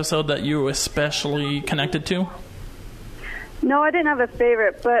parody episode that you especially connected to? No, I didn't have a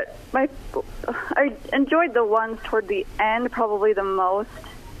favorite, but I enjoyed the ones toward the end probably the most.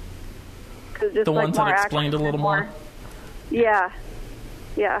 Just the ones more that explained a little more? Yeah.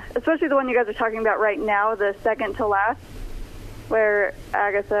 Yeah. Especially the one you guys are talking about right now, the second to last, where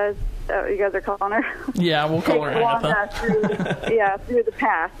Agatha, you guys are calling her. Yeah, we'll call her Agatha. Through the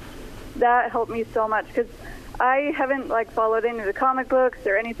past. That helped me so much because I haven't followed any of the comic books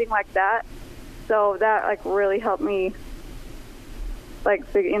or anything like that, so that really helped me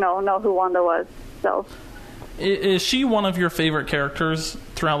know who Wanda was. So, is she one of your favorite characters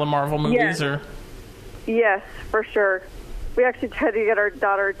throughout the Marvel movies? Yes. Or yes, for sure. We actually tried to get our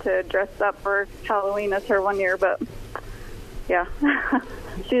daughter to dress up for Halloween as her one year, but yeah,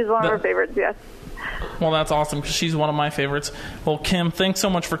 she's one of our favorites. Yes. Well, that's awesome because she's one of my favorites. Well, Kim, thanks so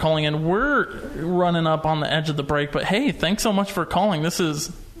much for calling in. We're running up on the edge of the break, but hey, thanks so much for calling.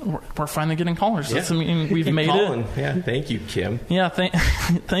 We're finally getting callers. Yeah. I mean, we've made it. Yeah, thank you, Kim. Yeah,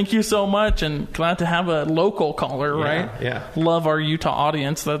 thank you so much, and glad to have a local caller, right? Yeah. Love our Utah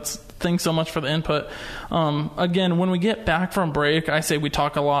audience. Thanks so much for the input. Again, when we get back from break, I say we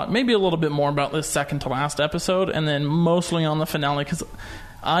talk a lot, maybe a little bit more about this second to last episode, and then mostly on the finale, because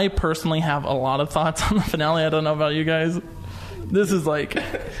I personally have a lot of thoughts on the finale. I don't know about you guys. This is let's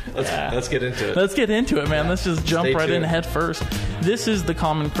get into it. Let's get into it, man. Let's just jump right in head first. This is The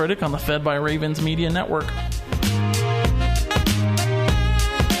Common Critic on the Fed by Ravens Media Network.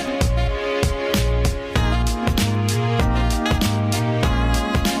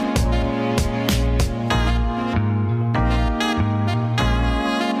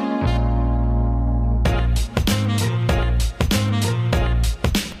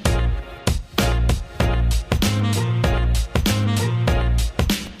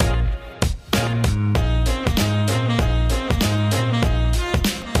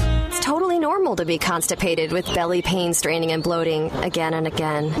 To be constipated with belly pain, straining, and bloating again and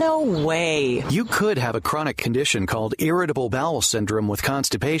again. No way. You could have a chronic condition called irritable bowel syndrome with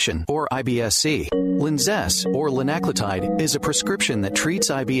constipation, or IBS-C. Linzess, or linaclotide, is a prescription that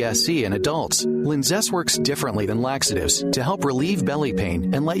treats IBS-C in adults. Linzess works differently than laxatives to help relieve belly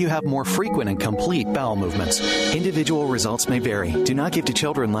pain and let you have more frequent and complete bowel movements. Individual results may vary. Do not give to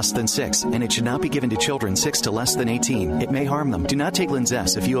children less than 6, and it should not be given to children 6 to less than 18. It may harm them. Do not take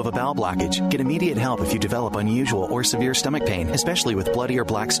Linzess if you have a bowel blockage. Get immediate help if you develop unusual or severe stomach pain, especially with bloody or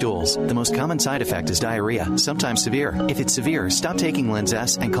black stools. The most common side effect is diarrhea, sometimes severe. If it's severe, stop taking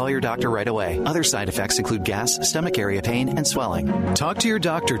Linzess and call your doctor right away. Other side effects include gas, stomach area pain, and swelling. Talk to your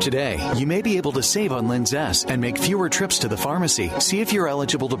doctor today. You may be able to save on Linzess and make fewer trips to the pharmacy. See if you're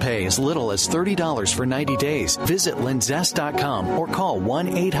eligible to pay as little as $30 for 90 days. Visit Linzess.com or call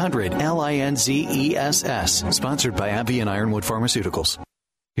 1-800-LINZESS. Sponsored by AbbVie and Ironwood Pharmaceuticals.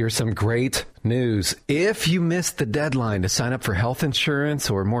 Here's some great News. If you missed the deadline to sign up for health insurance,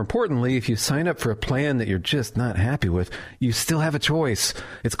 or more importantly, if you sign up for a plan that you're just not happy with, you still have a choice.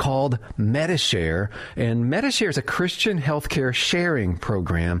 It's called Medi-Share, and Medi-Share is a Christian healthcare sharing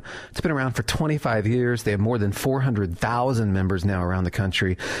program. It's been around for 25 years. They have more than 400,000 members now around the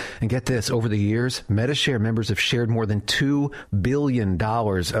country. And get this, over the years, Medi-Share members have shared more than $2 billion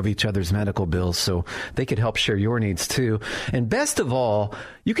of each other's medical bills, so they could help share your needs too. And best of all,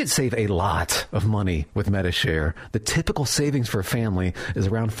 you could save a lot of money with Medi-Share. The typical savings for a family is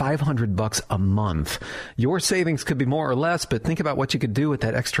around $500 a month. Your savings could be more or less, but think about what you could do with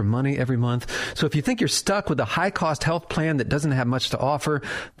that extra money every month. So if you think you're stuck with a high-cost health plan that doesn't have much to offer,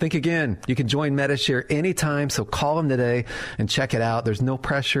 think again. You can join Medi-Share anytime, so call them today and check it out. There's no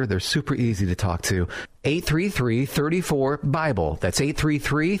pressure. They're super easy to talk to. 833-34-BIBLE. That's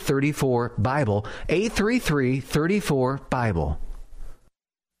 833-34-BIBLE. 833-34-BIBLE.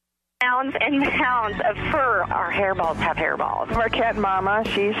 Mounds and mounds of fur. Our hairballs have hairballs. Our cat Mama,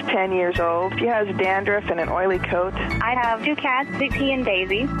 she's 10 years old. She has dandruff and an oily coat. I have 2 cats, Dixie and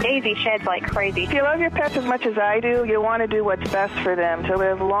Daisy. Daisy sheds like crazy. If you love your pets as much as I do, you want to do what's best for them to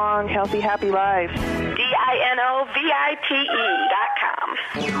live long, healthy, happy lives. DINOVITE.com.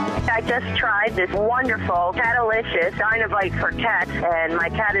 I just tried this wonderful Catalicious Dynovite for cats, and my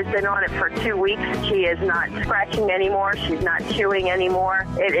cat has been on it for 2 weeks. She is not scratching anymore. She's not chewing anymore.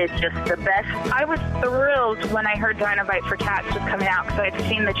 It is just the best. I was thrilled when I heard Dynovite for cats was coming out because I'd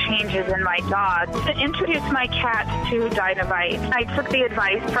seen the changes in my dog. To introduce my cats to Dynovite, I took the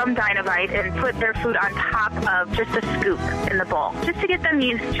advice from Dynovite and put their food on top of just a scoop in the bowl, just to get them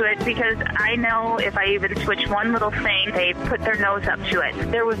used to it, because I know if I even switch one little thing, they put their nose up to it.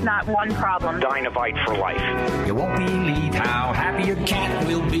 There was not one problem. Dynovite for life. You won't believe how happy your cat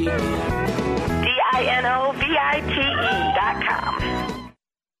will be. DINOVITE.com.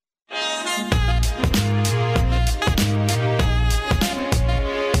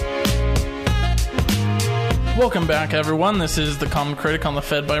 Welcome back, everyone. This is The Common Critic on the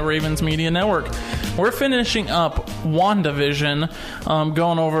Fed by Ravens Media Network. We're finishing up WandaVision,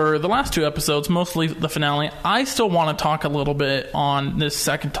 going over the last 2 episodes, mostly the finale. I still want to talk a little bit on this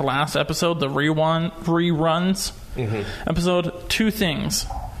second to last episode, the reruns episode. 2 things.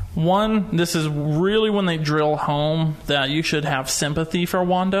 One, this is really when they drill home that you should have sympathy for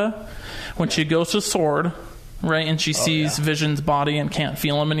Wanda when she goes to SWORD, right, and she sees Vision's body and can't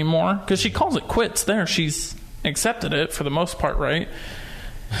feel him anymore, because she calls it quits there. She's accepted it for the most part, right?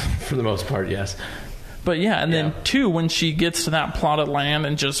 For the most part, yes. But yeah, and then 2, when she gets to that plot of land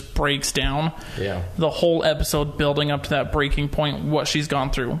and just breaks down, the whole episode building up to that breaking point, what she's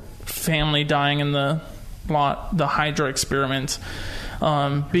gone through, family dying in the Hydra experiments,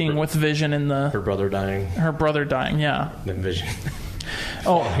 being with Vision in the... Her brother dying, Then Vision.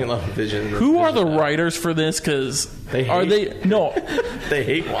 I love Vision. Who are the writers for this? Because they hate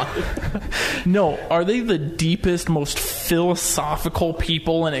Wanda. No, are they the deepest, most philosophical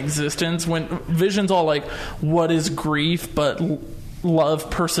people in existence? When Vision's all like, "What is grief but love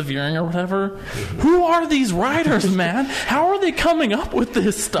persevering," or whatever. Who are these writers, man? How are they coming up with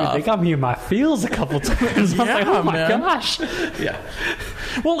this stuff? Dude, they got me in my feels a couple times. I was like, oh my gosh. Yeah.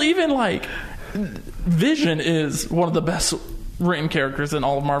 Well, even like Vision is one of the best written characters in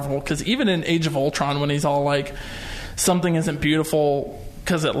all of Marvel, because even in Age of Ultron, when he's all like, something isn't beautiful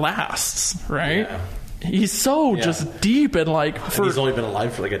because it lasts, right? He's so just deep and like... he's only been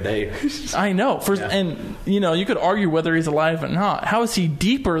alive for like a day. I know. And, you could argue whether he's alive or not. How is he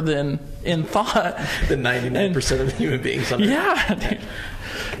deeper than in thought? Than 99% of human beings. Yeah. Dude.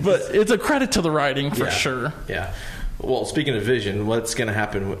 But it's a credit to the writing for sure. Yeah. Well, speaking of Vision, what's going to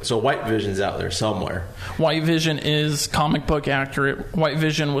happen? So White Vision's out there somewhere. White Vision is comic book accurate. White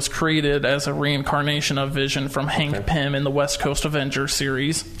Vision was created as a reincarnation of Vision from Hank Pym in the West Coast Avengers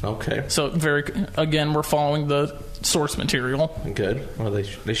series. Okay. So again, we're following the source material. Good. Well,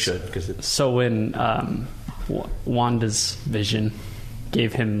 they should. So when Wanda's Vision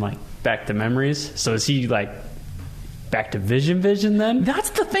gave him like back the memories, so is he like back to Vision then? That's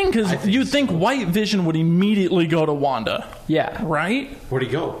the thing, because you'd think White Vision would immediately go to Wanda. Yeah. Right? Where'd he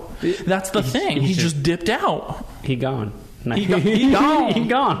go? That's the thing. He just dipped out. He gone. He gone. He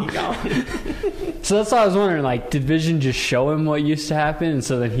gone. So that's why I was wondering, like, did Vision just show him what used to happen, and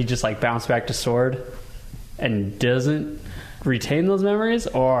so then he just like bounced back to SWORD and doesn't retain those memories?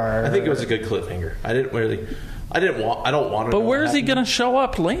 Or I think it was a good cliffhanger. I don't want to. But where is he going to show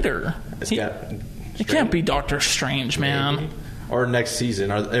up later? It can't be Doctor Strange, man. Maybe. Or next season.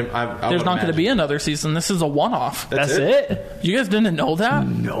 There's not going to be another season. This is a one-off. That's it? You guys didn't know that?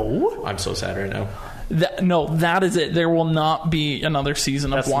 No. I'm so sad right now. No, that is it. There will not be another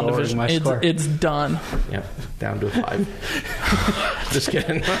season of WandaVision. It's done. Yeah, down to a 5. Just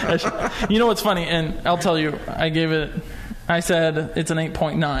kidding. You know what's funny? And I'll tell you, I said it's an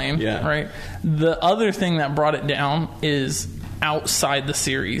 8.9. Yeah. Right? The other thing that brought it down is outside the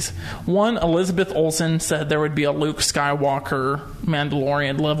series. One, Elizabeth Olsen said there would be a Luke Skywalker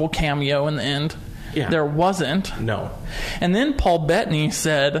Mandalorian level cameo in the end. Yeah. There wasn't. No. And then Paul Bettany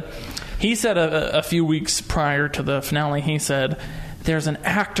said a few weeks prior to the finale, he said, there's an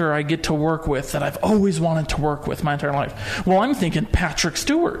actor I get to work with that I've always wanted to work with my entire life. Well, I'm thinking Patrick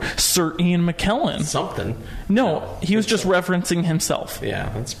Stewart, Sir Ian McKellen. Something. No, he was just referencing himself. Yeah,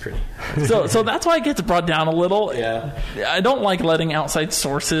 that's pretty. So that's why it gets brought down a little. Yeah. I don't like letting outside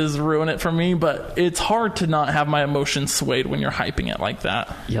sources ruin it for me, but it's hard to not have my emotions swayed when you're hyping it like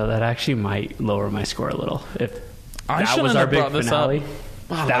that. Yo, that actually might lower my score a little. If I that was our big finale.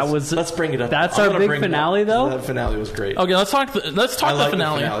 Wow, let's bring it up. That's our big finale, though. That finale was great. Okay, let's talk the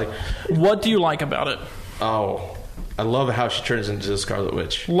finale. What do you like about it? Oh, I love how she turns into the Scarlet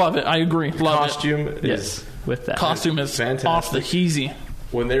Witch. Love it. I agree. Costume is with that costume is fantastic. Off the heezy.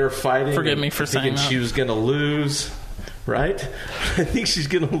 When they were fighting, forgive me for saying that. She was going to lose, right? I think she's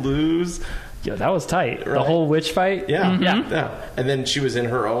going to lose. Yeah, that was tight. Right? The whole witch fight. Yeah, Mm-hmm. yeah. And then she was in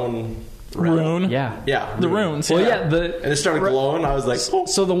her own rune. Yeah. The runes. Well, yeah. and it started glowing. I was like, oh.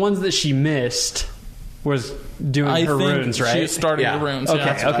 So the ones that she missed was doing her runes, right? She started the runes. Okay,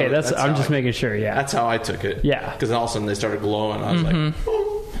 yeah. that's I'm just making sure. Yeah, that's how I took it. Yeah, because all of a sudden they started glowing. I was like,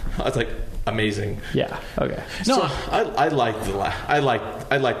 oh. I was like, amazing. Yeah. Okay. No, so I liked the last. I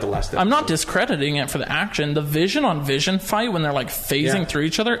liked the last episode. I'm not discrediting it for the action. The vision on vision fight when they're like phasing through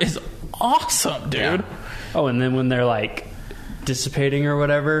each other is awesome, dude. Yeah. Oh, and then when they're like dissipating or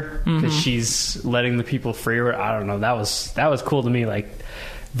whatever, because she's letting the people free. Or I don't know. That was cool to me. Like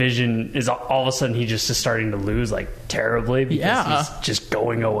Vision is all of a sudden he just is starting to lose like terribly because he's just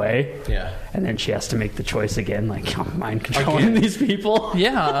going away. Yeah. And then she has to make the choice again, like mind controlling these people.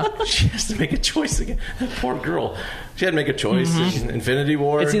 Yeah. She has to make a choice again. That poor girl. She had to make a choice in Infinity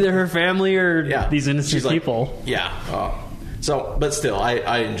War. It's either her family or these innocent people. So, but still,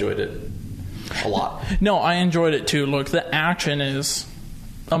 I enjoyed it a lot. No, I enjoyed it too. Look, the action is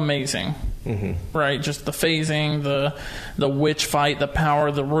amazing. Mm-hmm. Right, just the phasing, the witch fight, the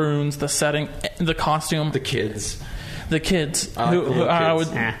power, the runes, the setting, the costume, the kids. Who I would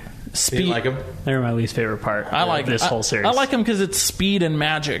speed. You like them? They're my least favorite part. I like this whole series. I like them because it's speed and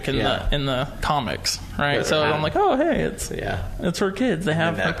magic in the comics, right? So I'm like, oh hey, it's for kids. They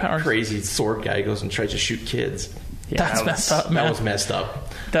have that powers. Crazy sword guy goes and tries to shoot kids. Yeah, that's messed up, man. That was messed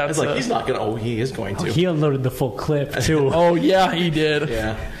up. It's like he's not gonna. Oh, he is going to. He unloaded the full clip too. Oh yeah, he did.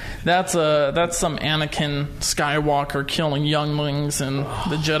 Yeah. That's some Anakin Skywalker killing younglings and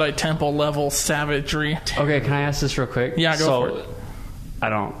the Jedi Temple level savagery. Okay, can I ask this real quick? Yeah, go for it. I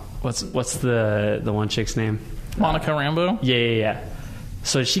don't. What's the one chick's name? Monica Rambeau? Yeah.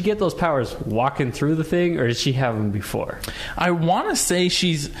 So did she get those powers walking through the thing, or did she have them before? I want to say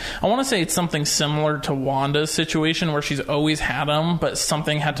it's something similar to Wanda's situation where she's always had them, but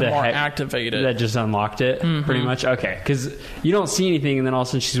something had to activate it. That just unlocked it, pretty much? Okay, because you don't see anything, and then all of a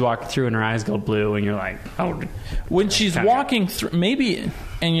sudden she's walking through and her eyes go blue, and you're like, oh. When she's walking through, maybe,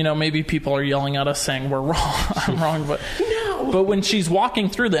 and maybe people are yelling at us saying we're wrong, I'm wrong, but... No. But when she's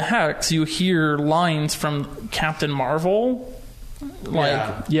walking through the Hex, you hear lines from Captain Marvel...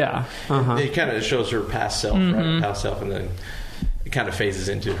 It kind of shows her past self, right? Past self, and then it kind of phases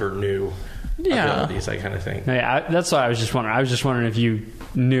into her new abilities, that kind of thing. Yeah, that's why I was just wondering. I was just wondering if you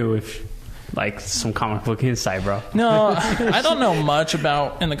knew some comic book insight, bro. No, I don't know much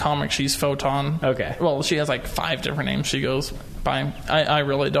about in the comic. She's Photon. Okay. Well, she has like 5 different names she goes by. I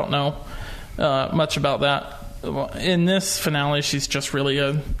really don't know much about that. In this finale, she's just really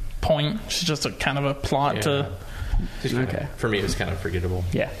a point. She's just a kind of a plot to. For me, it was kind of forgettable.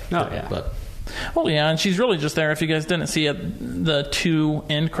 Yeah. But and she's really just there. If you guys didn't see it, the 2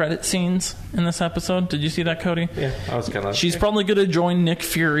 end credit scenes in this episode, did you see that, Cody? Yeah, I was kind of. She's probably going to join Nick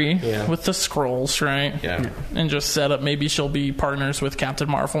Fury with the Skrulls, right? Yeah. And just set up. Maybe she'll be partners with Captain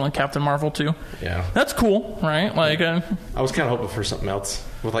Marvel and Captain Marvel 2. Yeah. That's cool, right? Like, I was kind of hoping for something else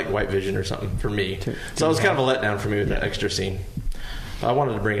with like White Vision or something for me. So it was kind of a letdown for me with that extra scene. I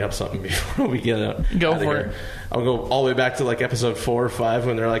wanted to bring up something before we get out. Go for it. I'll go all the way back to like episode 4 or 5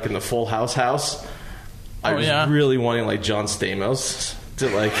 when they're like in the Full House house. I was really wanting like John Stamos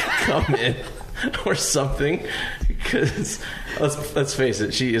to like come in or something because let's face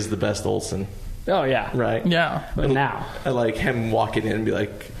it, she is the best Olsen. Oh yeah, right. Yeah, but now I like him walking in and be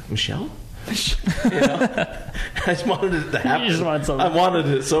like, Michelle. I just wanted it to happen. You just want something. I wanted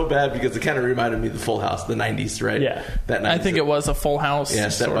it so bad because it kind of reminded me of the Full House, the 90s, right? Yeah. That 90s, I think it was a Full House. Yeah,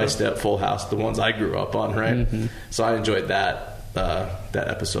 Step by Step, Full House, the ones I grew up on, right? Mm-hmm. So I enjoyed that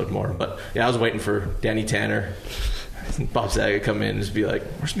episode more. But yeah, I was waiting for Danny Tanner, Bob Saget come in and just be like,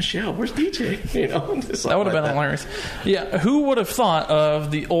 "Where's Michelle? Where's DJ?" That would have been hilarious. Yeah, who would have thought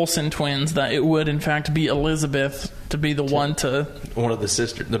of the Olsen twins that it would in fact be Elizabeth to be the one to one of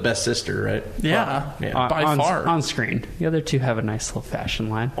the best sister, right? Yeah, by on, far on screen. The other two have a nice little fashion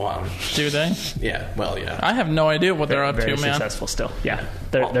line. Wow. Do they? Yeah. Well, yeah. I have no idea what they're up very to, man. Successful still. Yeah,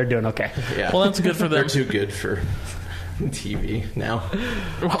 they're doing okay. Yeah. Well, that's good for them. They're too good for TV now.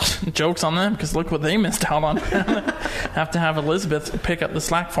 Well, jokes on them, because look what they missed out on. Have to have Elizabeth pick up the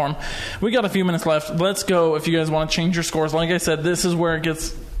slack for them. We got a few minutes left. Let's go. If you guys want to change your scores, like I said, this is where it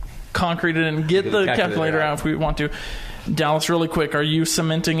gets concreted, and get the calculator out if we want to. Dallas, really quick, are you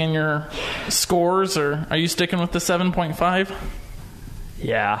cementing in your scores, or are you sticking with the 7.5?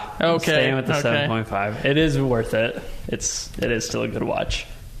 Yeah. Okay. Staying with the 7.5. It is worth it. It is still a good watch.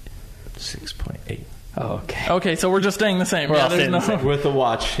 6.8. Oh, okay. Okay, so we're just staying the same. We're all staying the same. With the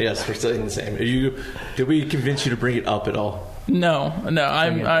watch, yes, we're staying the same. Did we convince you to bring it up at all? No. I'm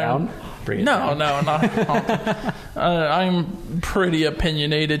down? Bring it down. No, not at all. I'm pretty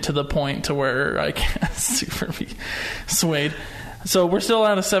opinionated to the point to where I can't super be swayed. So we're still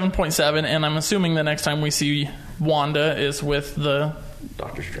at a 7.7, and I'm assuming the next time we see Wanda is with the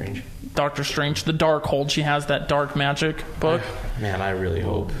Doctor Strange, the Darkhold. She has that dark magic book. Man, I really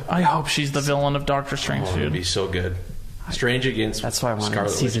hope. I hope she's the villain of Doctor Strange. It would be so good. Strange against That's why I wanted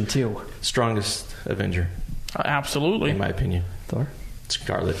Scarlet season Witch. 2. Strongest Avenger. Absolutely. In my opinion. Thor?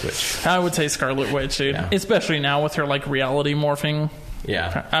 Scarlet Witch. I would say Scarlet Witch, dude. Yeah. Especially now with her like reality morphing.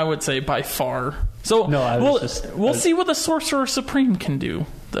 Yeah. I would say by far. So no, we'll see what the Sorcerer Supreme can do,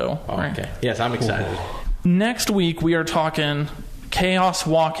 though. Oh, right? Okay. Yes, I'm excited. Next week we are talking Chaos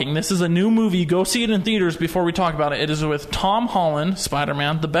Walking. This is a new movie. Go see it in theaters before we talk about it. It is with Tom Holland,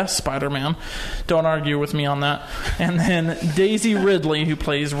 Spider-Man, the best Spider-Man. Don't argue with me on that. And then Daisy Ridley, who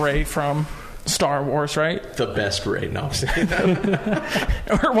plays Rey from Star Wars, right? The best Rey. No, I'm saying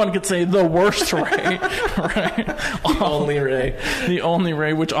that. Or one could say the worst Rey. Right? The only Rey. The only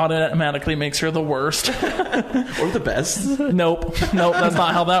Rey, which automatically makes her the worst. Or the best. Nope, that's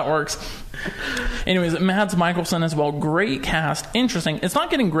not how that works. Anyways, Mads Mikkelsen as well. Great cast. Interesting. It's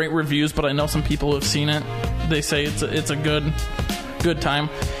not getting great reviews, but I know some people who have seen it. They say it's a good time.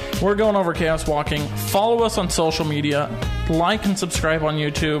 We're going over Chaos Walking. Follow us on social media. Like and subscribe on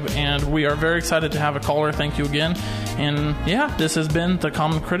YouTube. And we are very excited to have a caller. Thank you again. And yeah, this has been The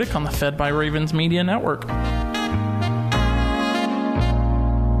Common Critic on the Fed by Ravens Media Network.